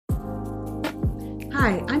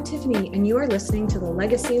Hi, I'm Tiffany, and you are listening to the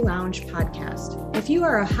Legacy Lounge podcast. If you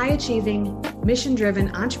are a high-achieving,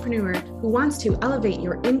 mission-driven entrepreneur who wants to elevate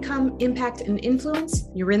your income, impact, and influence,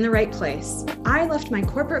 you're in the right place. I left my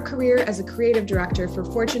corporate career as a creative director for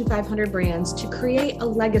Fortune 500 brands to create a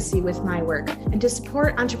legacy with my work and to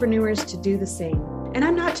support entrepreneurs to do the same. And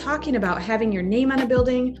I'm not talking about having your name on a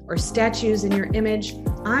building or statues in your image.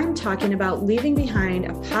 I'm talking about leaving behind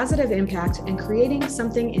a positive impact and creating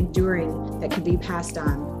something enduring that can be passed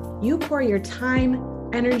on. You pour your time,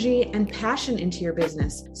 energy, and passion into your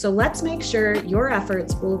business. So let's make sure your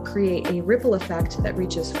efforts will create a ripple effect that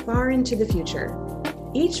reaches far into the future.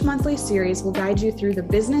 Each monthly series will guide you through the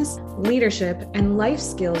business, leadership, and life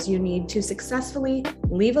skills you need to successfully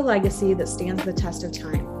leave a legacy that stands the test of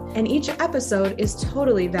time. And each episode is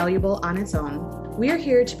totally valuable on its own. We are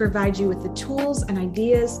here to provide you with the tools and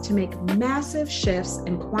ideas to make massive shifts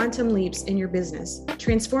and quantum leaps in your business,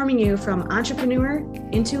 transforming you from entrepreneur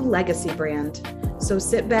into legacy brand. So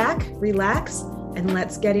sit back, relax, and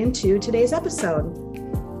let's get into today's episode.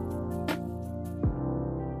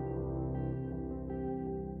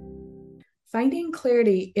 Finding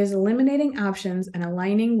clarity is eliminating options and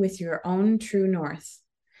aligning with your own true north.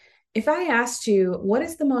 If I asked you, what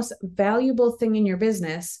is the most valuable thing in your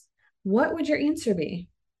business, what would your answer be?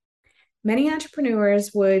 Many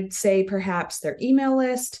entrepreneurs would say perhaps their email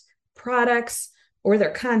list, products, or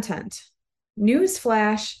their content.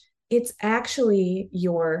 Newsflash, it's actually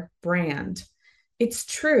your brand. It's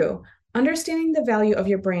true. Understanding the value of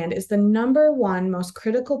your brand is the number one most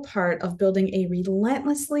critical part of building a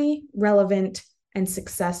relentlessly relevant and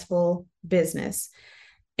successful business.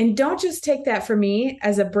 And don't just take that from me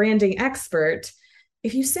as a branding expert.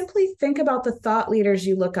 If you simply think about the thought leaders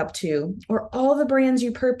you look up to, or all the brands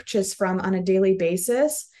you purchase from on a daily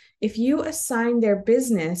basis, if you assign their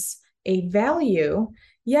business a value,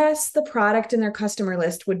 yes, the product in their customer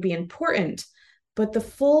list would be important, but the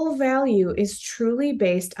full value is truly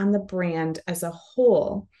based on the brand as a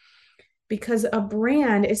whole. Because a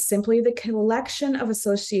brand is simply the collection of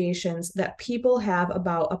associations that people have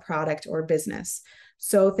about a product or business.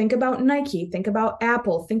 So think about Nike, think about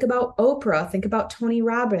Apple, think about Oprah, think about Tony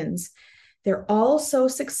Robbins. They're all so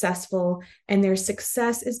successful, and their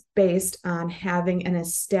success is based on having an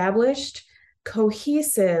established,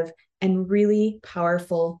 cohesive, and really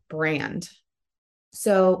powerful brand.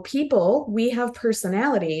 So people, we have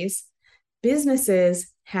personalities,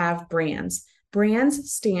 businesses have brands.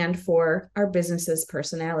 Brands stand for our business's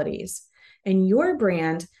personalities. And your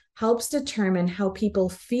brand helps determine how people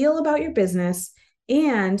feel about your business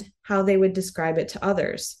and how they would describe it to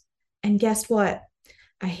others. And guess what?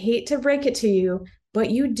 I hate to break it to you,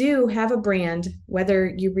 but you do have a brand,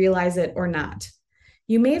 whether you realize it or not.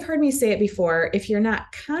 You may have heard me say it before, if you're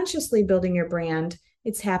not consciously building your brand,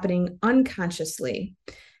 it's happening unconsciously.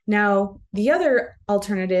 Now, the other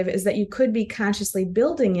alternative is that you could be consciously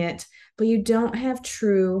building it, but you don't have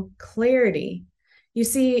true clarity. You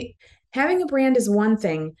see, having a brand is one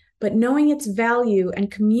thing, but knowing its value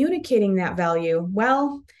and communicating that value,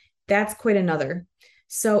 well, that's quite another.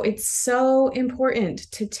 So it's so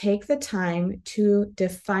important to take the time to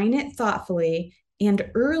define it thoughtfully and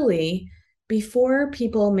early before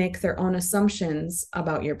people make their own assumptions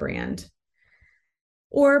about your brand.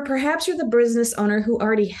 Or perhaps you're the business owner who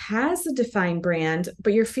already has a defined brand,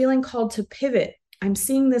 but you're feeling called to pivot. I'm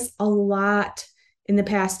seeing this a lot in the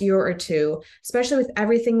past year or two, especially with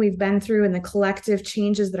everything we've been through and the collective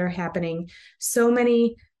changes that are happening. So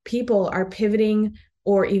many people are pivoting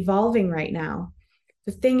or evolving right now.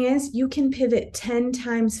 The thing is, you can pivot 10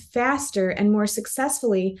 times faster and more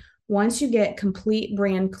successfully once you get complete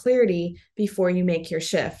brand clarity before you make your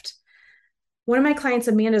shift. One of my clients,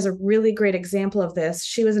 Amanda, is a really great example of this.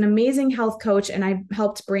 She was an amazing health coach, and I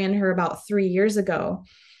helped brand her about 3 years ago.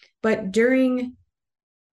 But during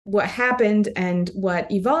what happened and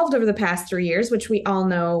what evolved over the past 3 years, which we all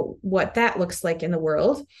know what that looks like in the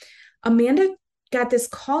world, Amanda got this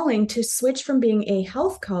calling to switch from being a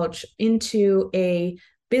health coach into a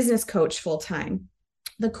business coach full-time.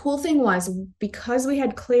 The cool thing was, because we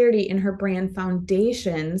had clarity in her brand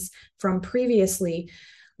foundations from previously,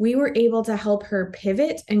 we were able to help her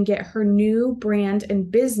pivot and get her new brand and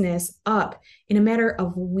business up in a matter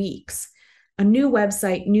of weeks. A new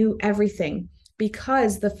website, new everything,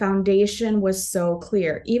 because the foundation was so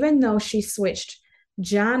clear. Even though she switched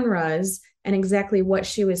genres and exactly what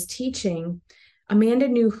she was teaching, Amanda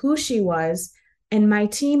knew who she was, and my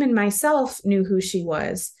team and myself knew who she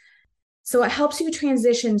was. So it helps you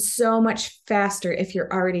transition so much faster if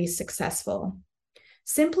you're already successful.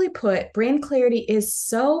 Simply put, brand clarity is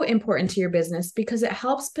so important to your business because it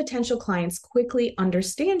helps potential clients quickly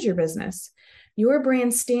understand your business. Your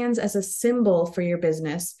brand stands as a symbol for your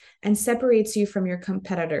business and separates you from your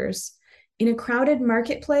competitors. In a crowded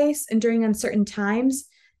marketplace and during uncertain times,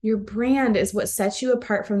 your brand is what sets you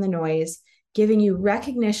apart from the noise, giving you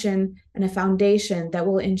recognition and a foundation that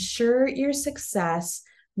will ensure your success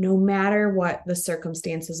no matter what the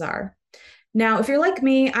circumstances are. Now, if you're like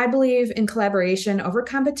me, I believe in collaboration over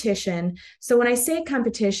competition. So when I say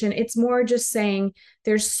competition, it's more just saying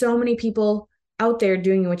there's so many people out there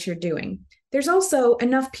doing what you're doing. There's also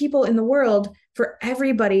enough people in the world for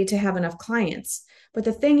everybody to have enough clients. But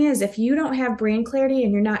the thing is, if you don't have brand clarity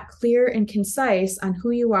and you're not clear and concise on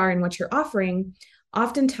who you are and what you're offering,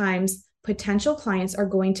 oftentimes potential clients are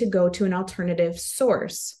going to go to an alternative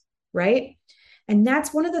source, right? And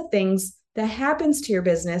that's one of the things that happens to your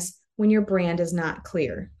business when your brand is not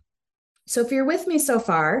clear. So if you're with me so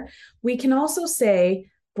far, we can also say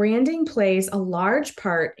branding plays a large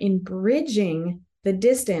part in bridging the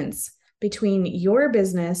distance between your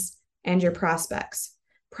business and your prospects.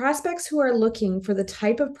 Prospects who are looking for the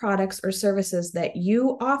type of products or services that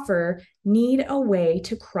you offer need a way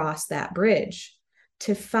to cross that bridge,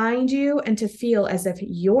 to find you and to feel as if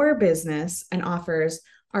your business and offers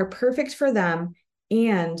are perfect for them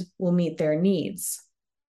and will meet their needs.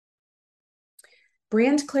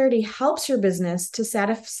 Brand clarity helps your business to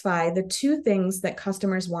satisfy the two things that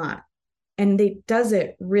customers want, and it does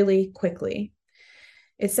it really quickly.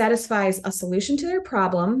 It satisfies a solution to their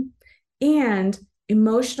problem and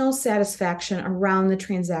emotional satisfaction around the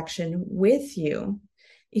transaction with you.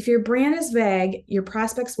 If your brand is vague, your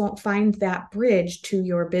prospects won't find that bridge to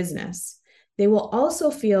your business. They will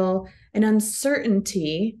also feel an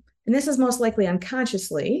uncertainty, and this is most likely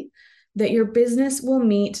unconsciously, that your business will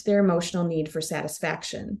meet their emotional need for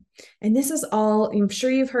satisfaction. And this is all, I'm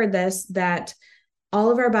sure you've heard this, that all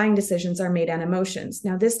of our buying decisions are made on emotions.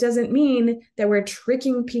 Now, this doesn't mean that we're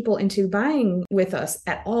tricking people into buying with us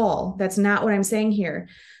at all. That's not what I'm saying here.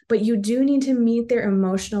 But you do need to meet their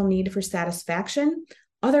emotional need for satisfaction.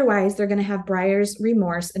 Otherwise, they're going to have buyer's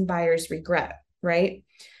remorse and buyer's regret, right?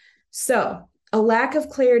 So a lack of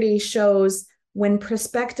clarity shows when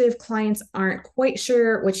prospective clients aren't quite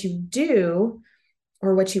sure what you do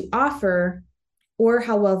or what you offer or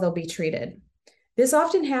how well they'll be treated. This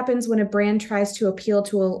often happens when a brand tries to appeal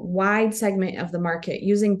to a wide segment of the market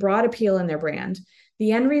using broad appeal in their brand.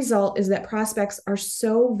 The end result is that prospects are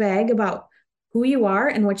so vague about who you are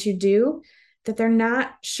and what you do that they're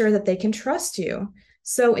not sure that they can trust you.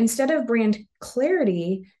 So instead of brand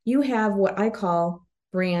clarity, you have what I call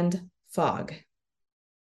brand fog.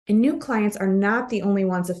 And new clients are not the only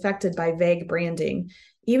ones affected by vague branding.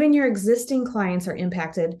 Even your existing clients are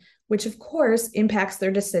impacted, which of course impacts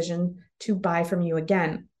their decision to buy from you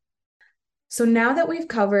again. So now that we've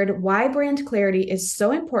covered why brand clarity is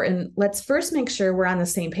so important, let's first make sure we're on the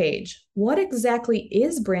same page. What exactly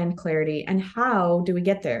is brand clarity and how do we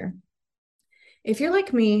get there? If you're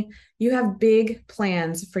like me, you have big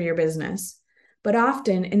plans for your business, but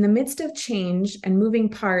often in the midst of change and moving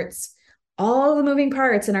parts, all the moving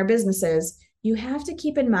parts in our businesses, you have to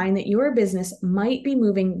keep in mind that your business might be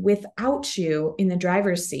moving without you in the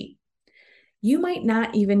driver's seat. You might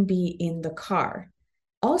not even be in the car,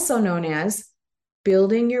 also known as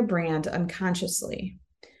building your brand unconsciously.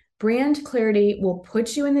 Brand clarity will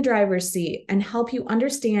put you in the driver's seat and help you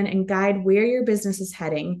understand and guide where your business is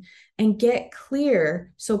heading and get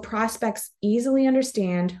clear so prospects easily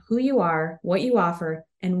understand who you are, what you offer,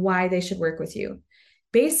 and why they should work with you.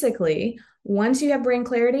 Basically, once you have brand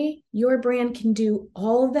clarity, your brand can do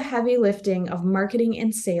all of the heavy lifting of marketing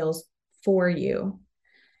and sales for you.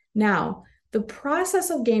 Now, the process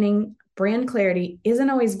of gaining brand clarity isn't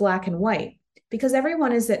always black and white because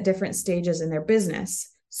everyone is at different stages in their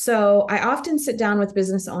business. So I often sit down with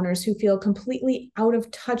business owners who feel completely out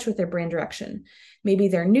of touch with their brand direction. Maybe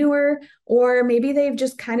they're newer, or maybe they've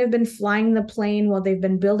just kind of been flying the plane while they've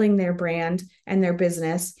been building their brand and their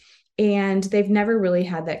business, and they've never really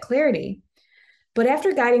had that clarity. But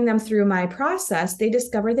after guiding them through my process, they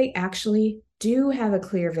discover they actually do have a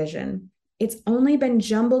clear vision. It's only been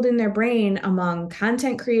jumbled in their brain among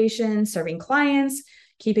content creation, serving clients,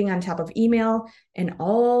 keeping on top of email, and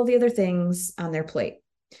all the other things on their plate.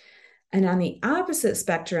 And on the opposite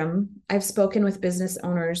spectrum, I've spoken with business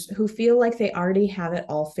owners who feel like they already have it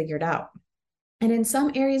all figured out. And in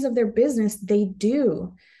some areas of their business, they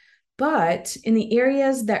do. But in the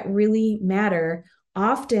areas that really matter,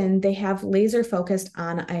 often they have laser focused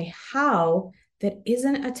on a how that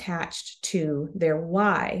isn't attached to their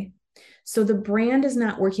why. So the brand is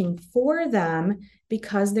not working for them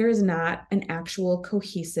because there is not an actual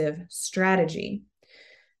cohesive strategy.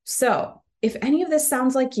 So If any of this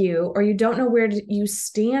sounds like you, or you don't know where you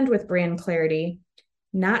stand with brand clarity,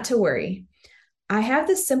 not to worry. I have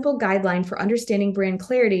this simple guideline for understanding brand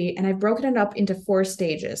clarity, and I've broken it up into 4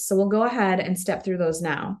 stages. So we'll go ahead and step through those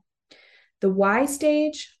now. The why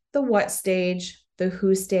stage, the what stage, the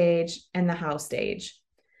who stage, and the how stage.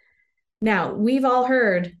 Now, we've all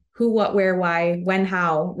heard who, what, where, why, when,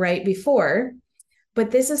 how, right, before,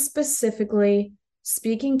 but this is specifically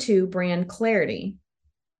speaking to brand clarity.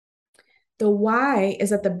 The why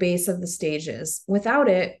is at the base of the stages. Without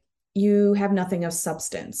it, you have nothing of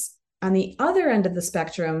substance. On the other end of the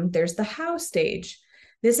spectrum, there's the how stage.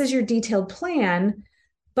 This is your detailed plan,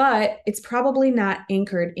 but it's probably not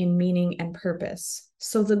anchored in meaning and purpose.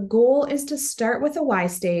 So the goal is to start with a why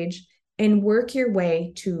stage and work your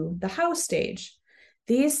way to the how stage.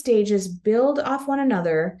 These stages build off one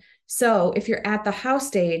another. So if you're at the how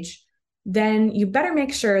stage, then you better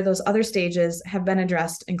make sure those other stages have been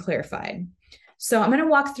addressed and clarified. So I'm going to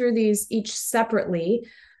walk through these each separately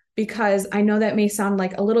because I know that may sound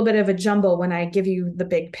like a little bit of a jumble when I give you the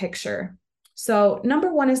big picture. So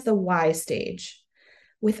number 1 is the why stage.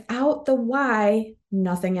 Without the why,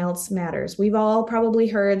 nothing else matters. We've all probably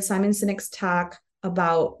heard Simon Sinek's talk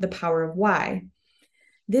about the power of why.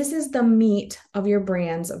 This is the meat of your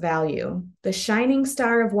brand's value, the shining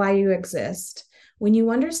star of why you exist. When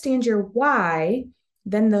you understand your why,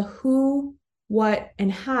 then the who, what,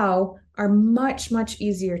 and how are much, much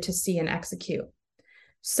easier to see and execute.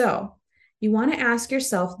 So you want to ask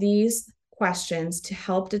yourself these questions to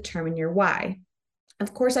help determine your why.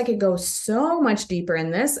 Of course, I could go so much deeper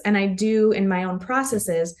in this, and I do in my own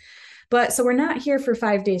processes, but so we're not here for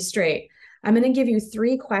 5 days straight. I'm going to give you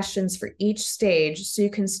 3 questions for each stage so you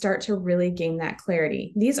can start to really gain that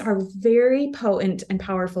clarity. These are very potent and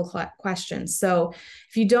powerful questions. So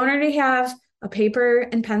if you don't already have a paper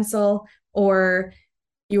and pencil or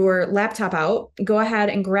your laptop out, go ahead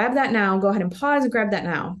and grab that now. Go ahead and pause and grab that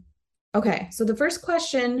now. Okay, so the first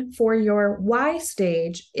question for your why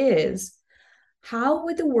stage is, how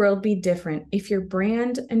would the world be different if your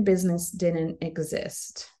brand and business didn't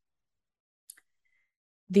exist?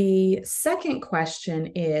 The second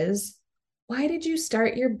question is, why did you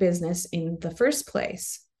start your business in the first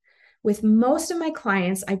place? With most of my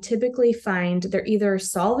clients, I typically find they're either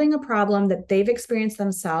solving a problem that they've experienced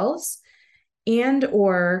themselves and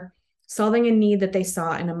or solving a need that they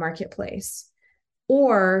saw in a marketplace,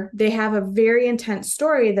 or they have a very intense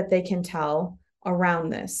story that they can tell around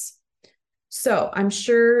this. So I'm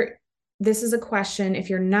sure this is a question. If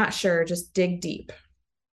you're not sure, just dig deep.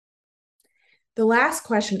 The last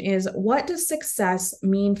question is, what does success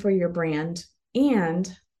mean for your brand and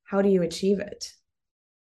how do you achieve it?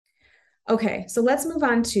 Okay, so let's move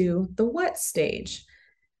on to the what stage.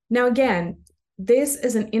 Now, again, this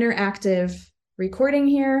is an interactive recording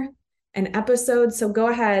here, an episode. So go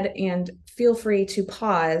ahead and feel free to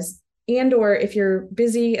pause, and or if you're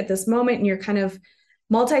busy at this moment and you're kind of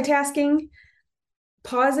multitasking,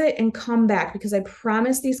 pause it and come back, because I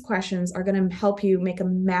promise these questions are going to help you make a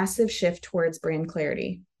massive shift towards brand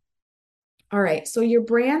clarity. All right, so your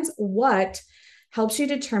brand's what helps you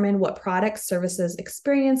determine what products, services,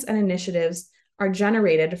 experience, and initiatives are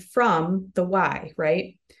generated from the why,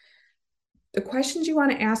 right? The questions you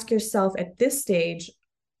want to ask yourself at this stage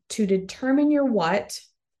to determine your what,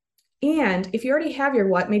 and if you already have your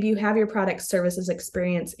what, maybe you have your product, services,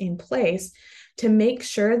 experience in place, to make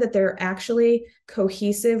sure that they're actually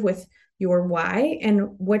cohesive with your why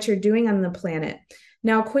and what you're doing on the planet.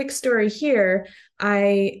 Now, quick story here.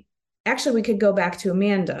 We could go back to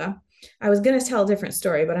Amanda. I was going to tell a different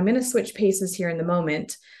story, but I'm going to switch paces here in the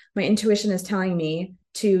moment. My intuition is telling me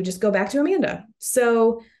to just go back to Amanda.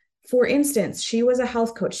 So for instance, she was a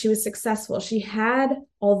health coach. She was successful. She had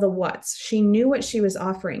all the whats. She knew what she was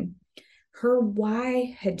offering. Her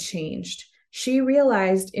why had changed. She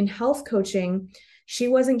realized in health coaching, she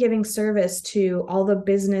wasn't giving service to all the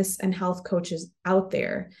business and health coaches out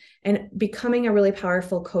there. And becoming a really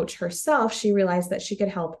powerful coach herself, she realized that she could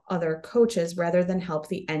help other coaches rather than help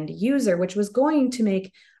the end user, which was going to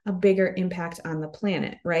make a bigger impact on the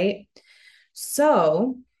planet, right?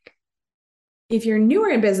 So if you're newer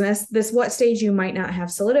in business, this what stage you might not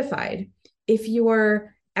have solidified. If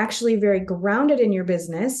you're actually very grounded in your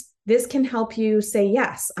business, this can help you say,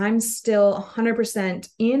 yes, I'm still 100%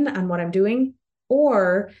 in on what I'm doing,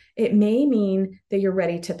 or it may mean that you're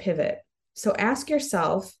ready to pivot. So ask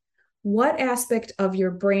yourself, what aspect of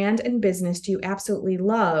your brand and business do you absolutely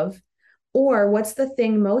love? Or what's the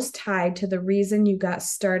thing most tied to the reason you got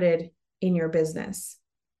started in your business?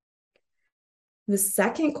 The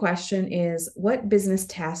second question is, what business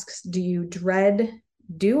tasks do you dread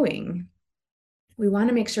doing? We want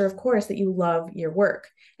to make sure, of course, that you love your work.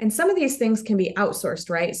 And some of these things can be outsourced,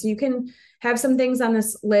 right? So you can have some things on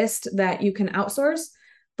this list that you can outsource.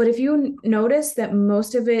 But if you notice that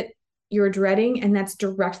most of it you're dreading and that's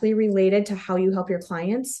directly related to how you help your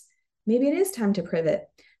clients, maybe it is time to pivot.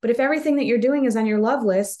 But if everything that you're doing is on your love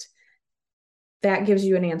list, that gives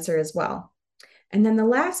you an answer as well. And then the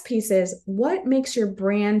last piece is what makes your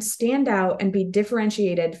brand stand out and be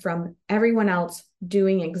differentiated from everyone else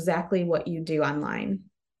doing exactly what you do online?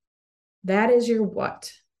 That is your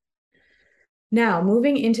what. Now,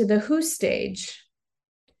 moving into the who stage.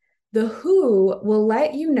 The who will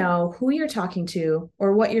let you know who you're talking to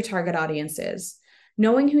or what your target audience is.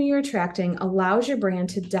 Knowing who you're attracting allows your brand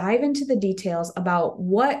to dive into the details about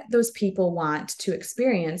what those people want to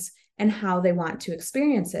experience and how they want to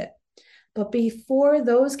experience it. But before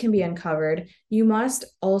those can be uncovered, you must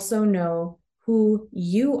also know who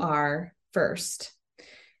you are first.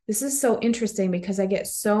 This is so interesting because I get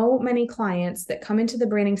so many clients that come into the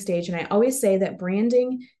branding stage, and I always say that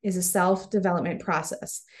branding is a self-development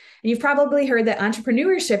process. And you've probably heard that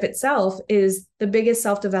entrepreneurship itself is the biggest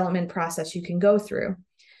self-development process you can go through.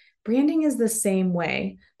 Branding is the same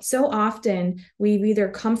way. So often we've either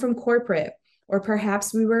come from corporate, or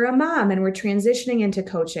perhaps we were a mom and we're transitioning into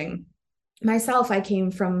coaching. Myself, I came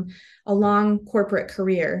from a long corporate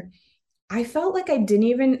career. I felt like I didn't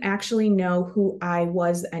even actually know who I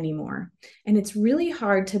was anymore. And it's really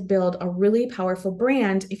hard to build a really powerful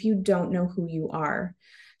brand if you don't know who you are.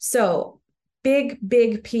 So,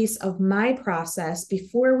 big piece of my process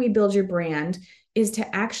before we build your brand is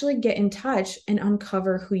to actually get in touch and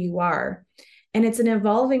uncover who you are. And it's an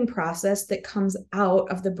evolving process that comes out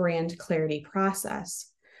of the brand clarity process.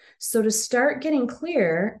 So, to start getting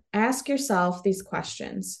clear, ask yourself these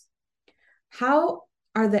questions. How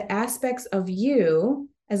are the aspects of you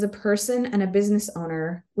as a person and a business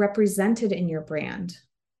owner represented in your brand?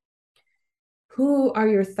 Who are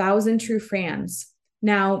your 1,000 true fans?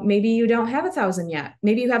 Now, maybe you don't have 1,000 yet.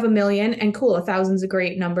 Maybe you have 1,000,000, and cool, 1,000 is a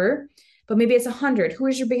great number, but maybe it's 100. Who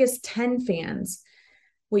is your biggest 10 fans?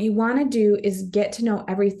 What you want to do is get to know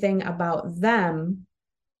everything about them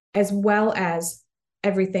as well as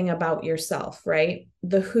everything about yourself, right?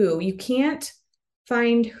 The who. You can't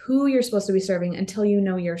find who you're supposed to be serving until you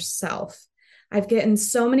know yourself. I've gotten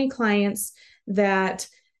so many clients that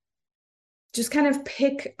just kind of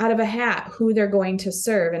pick out of a hat who they're going to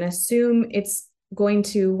serve and assume it's going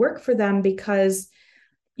to work for them because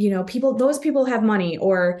those people have money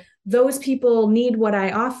or those people need what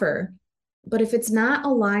I offer. But if it's not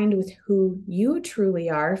aligned with who you truly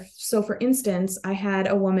are, so for instance, I had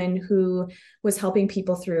a woman who was helping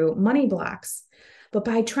people through money blocks. But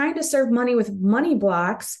by trying to serve money with money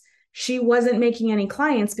blocks, she wasn't making any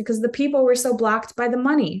clients because the people were so blocked by the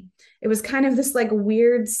money. It was kind of this like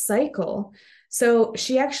weird cycle. So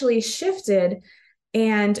she actually shifted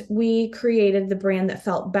and we created the brand that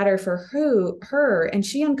felt better for her. And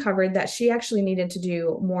she uncovered that she actually needed to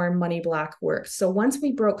do more money block work. So once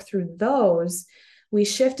we broke through those, we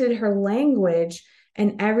shifted her language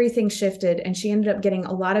and everything shifted. And she ended up getting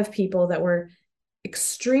a lot of people that were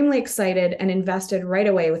extremely excited and invested right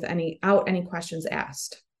away without any questions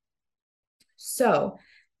asked. So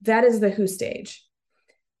that is the who stage.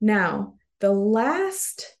 Now, the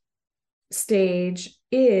last stage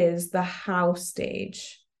is the how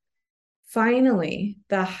stage. Finally,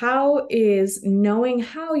 the how is knowing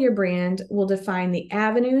how your brand will define the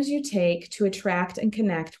avenues you take to attract and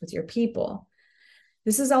connect with your people.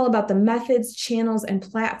 This is all about the methods, channels, and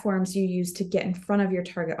platforms you use to get in front of your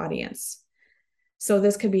target audience. So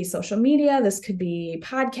this could be social media, this could be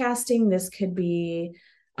podcasting, this could be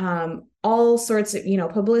all sorts of,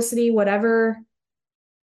 publicity, whatever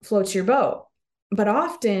floats your boat. But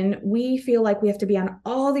often we feel like we have to be on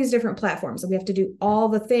all these different platforms and we have to do all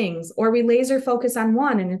the things, or we laser focus on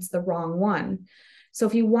one and it's the wrong one. So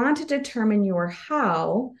if you want to determine your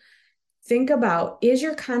how, think about, is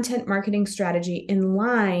your content marketing strategy in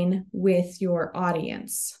line with your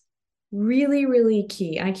audience? Really, really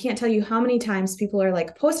key. And I can't tell you how many times people are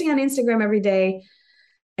like posting on Instagram every day,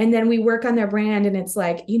 and then we work on their brand and it's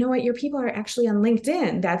like, you know what, your people are actually on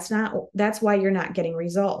LinkedIn. That's why you're not getting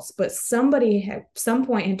results. But somebody at some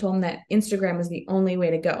point had told them that Instagram is the only way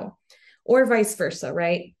to go, or vice versa,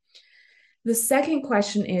 right? The second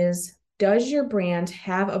question is, does your brand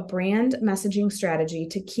have a brand messaging strategy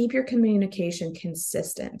to keep your communication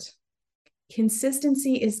consistent?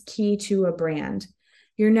 Consistency is key to a brand.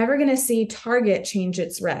 You're never going to see Target change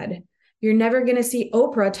its red. You're never going to see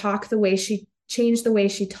Oprah change the way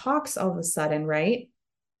she talks all of a sudden, right?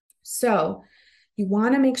 So you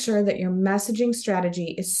want to make sure that your messaging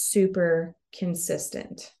strategy is super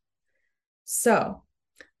consistent. So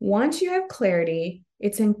once you have clarity,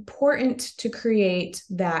 it's important to create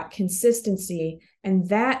that consistency, and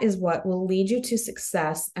that is what will lead you to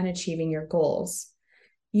success and achieving your goals.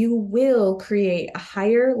 You will create a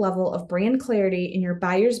higher level of brand clarity in your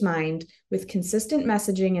buyer's mind with consistent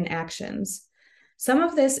messaging and actions. Some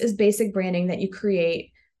of this is basic branding that you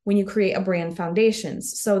create when you create a brand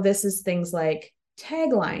foundations. So this is things like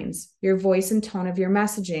taglines, your voice and tone of your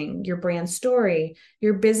messaging, your brand story,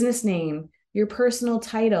 your business name, your personal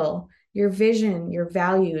title, your vision, your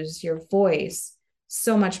values, your voice,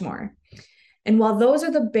 so much more. And while those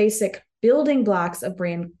are the basic building blocks of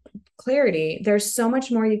brand clarity, there's so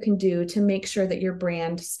much more you can do to make sure that your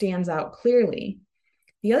brand stands out clearly.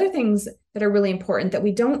 The other things that are really important that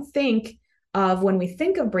we don't think of when we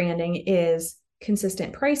think of branding is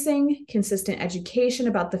consistent pricing, consistent education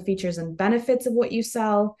about the features and benefits of what you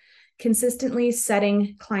sell, consistently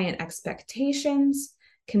setting client expectations,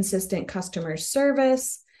 consistent customer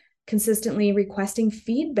service, consistently requesting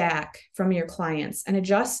feedback from your clients and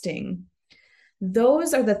adjusting.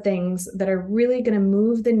 Those are the things that are really going to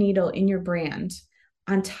move the needle in your brand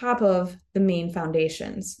on top of the main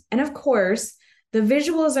foundations. And of course, the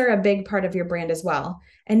visuals are a big part of your brand as well.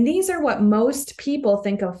 And these are what most people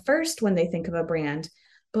think of first when they think of a brand,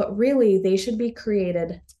 but really they should be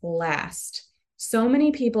created last. So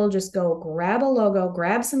many people just go grab a logo,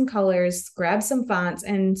 grab some colors, grab some fonts,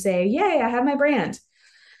 and say, yay, I have my brand.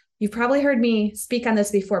 You've probably heard me speak on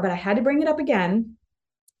this before, but I had to bring it up again.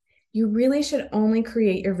 You really should only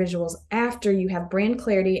create your visuals after you have brand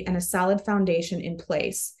clarity and a solid foundation in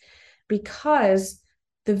place, because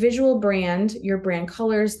the visual brand, your brand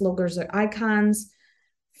colors, logos or icons,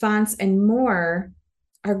 fonts, and more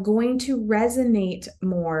are going to resonate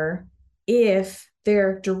more if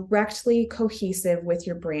they're directly cohesive with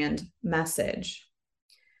your brand message.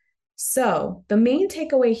 So the main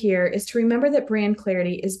takeaway here is to remember that brand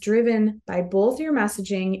clarity is driven by both your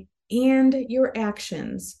messaging and your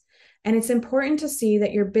actions. And it's important to see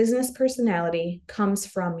that your business personality comes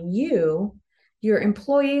from you, your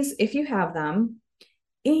employees, if you have them,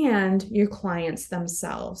 and your clients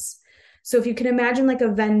themselves. So if you can imagine like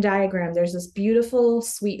a Venn diagram, there's this beautiful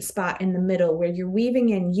sweet spot in the middle where you're weaving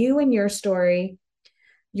in you and your story,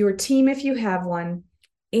 your team, if you have one,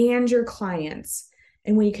 and your clients.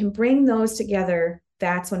 And when you can bring those together,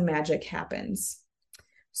 that's when magic happens.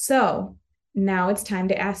 So now it's time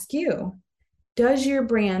to ask you, does your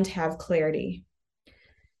brand have clarity?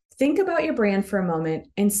 Think about your brand for a moment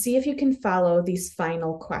and see if you can follow these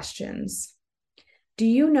final questions. Do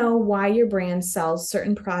you know why your brand sells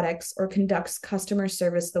certain products or conducts customer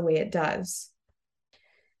service the way it does?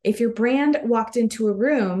 If your brand walked into a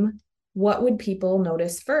room, what would people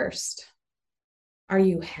notice first? Are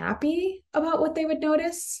you happy about what they would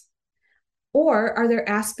notice? Or are there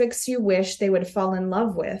aspects you wish they would fall in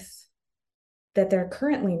love with that they're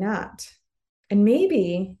currently not? And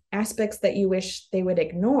maybe aspects that you wish they would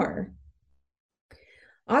ignore.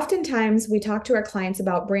 Oftentimes, we talk to our clients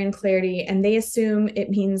about brand clarity, and they assume it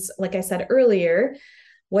means, like I said earlier,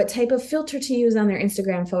 what type of filter to use on their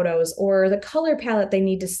Instagram photos or the color palette they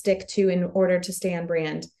need to stick to in order to stay on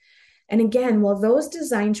brand. And again, while those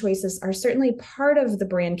design choices are certainly part of the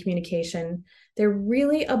brand communication, they're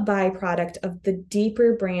really a byproduct of the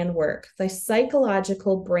deeper brand work, the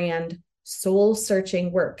psychological brand soul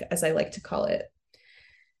searching work, as I like to call it.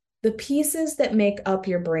 The pieces that make up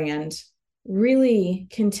your brand really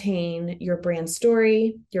contain your brand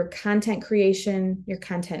story, your content creation, your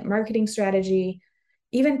content marketing strategy,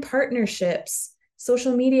 even partnerships,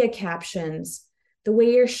 social media captions, the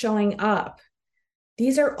way you're showing up.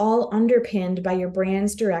 These are all underpinned by your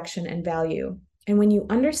brand's direction and value. And when you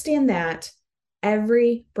understand that,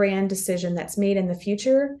 every brand decision that's made in the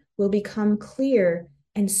future will become clear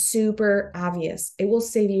and super obvious. It will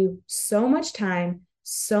save you so much time,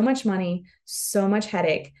 so much money, so much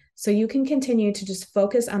headache, so you can continue to just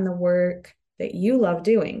focus on the work that you love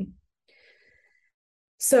doing.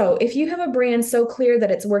 So if you have a brand so clear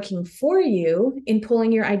that it's working for you in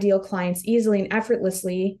pulling your ideal clients easily and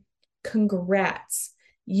effortlessly, congrats.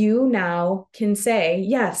 You now can say,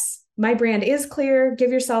 yes, my brand is clear.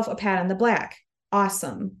 Give yourself a pat on the back.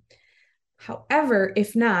 Awesome. However,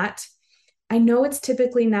 if not, I know it's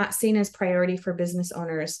typically not seen as priority for business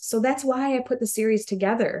owners. So that's why I put the series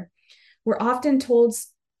together. We're often told,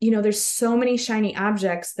 there's so many shiny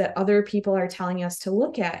objects that other people are telling us to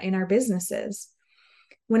look at in our businesses.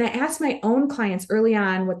 When I asked my own clients early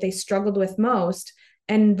on what they struggled with most,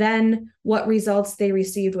 and then what results they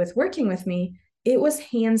received with working with me, it was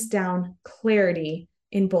hands down clarity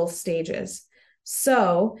in both stages.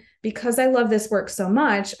 So, because I love this work so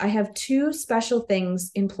much, I have two special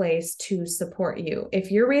things in place to support you.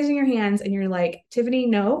 If you're raising your hands and you're like, Tiffany,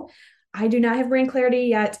 no, I do not have brand clarity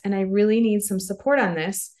yet, and I really need some support on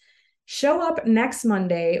this, show up next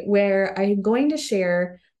Monday where I'm going to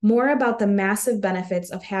share more about the massive benefits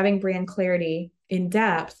of having brand clarity in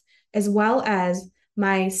depth, as well as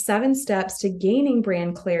my 7 steps to gaining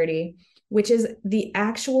brand clarity, which is the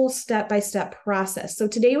actual step-by-step process. So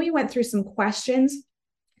today we went through some questions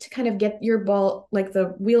to kind of get your ball, like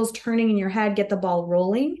the wheels turning in your head, get the ball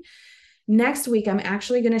rolling. Next week, I'm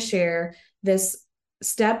actually going to share this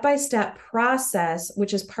step-by-step process,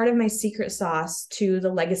 which is part of my secret sauce to the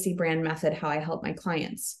legacy brand method, how I help my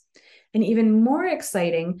clients. And even more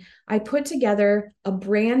exciting, I put together a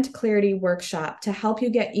brand clarity workshop to help you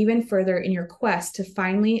get even further in your quest to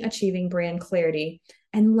finally achieving brand clarity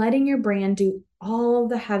and letting your brand do all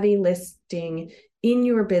the heavy lifting in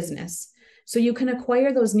your business, so you can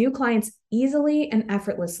acquire those new clients easily and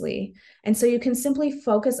effortlessly. And so you can simply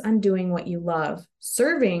focus on doing what you love,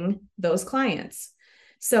 serving those clients.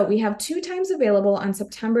 So we have 2 times available on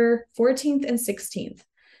September 14th and 16th.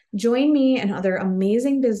 Join me and other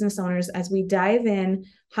amazing business owners as we dive in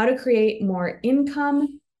how to create more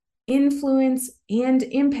income, influence, and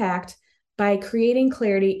impact by creating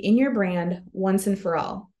clarity in your brand once and for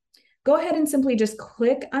all. Go ahead and simply just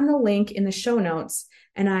click on the link in the show notes,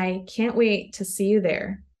 and I can't wait to see you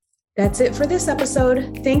there. That's it for this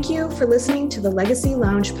episode. Thank you for listening to the Legacy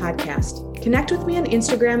Lounge podcast. Connect with me on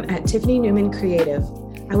Instagram at Tiffany Newman Creative.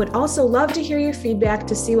 I would also love to hear your feedback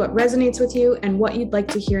to see what resonates with you and what you'd like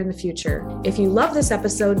to hear in the future. If you love this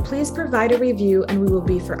episode, please provide a review and we will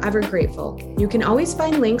be forever grateful. You can always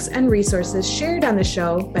find links and resources shared on the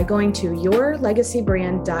show by going to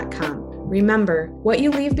yourlegacybrand.com. Remember, what you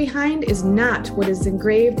leave behind is not what is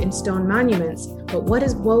engraved in stone monuments, but what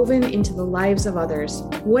is woven into the lives of others.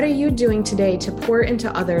 What are you doing today to pour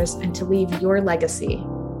into others and to leave your legacy?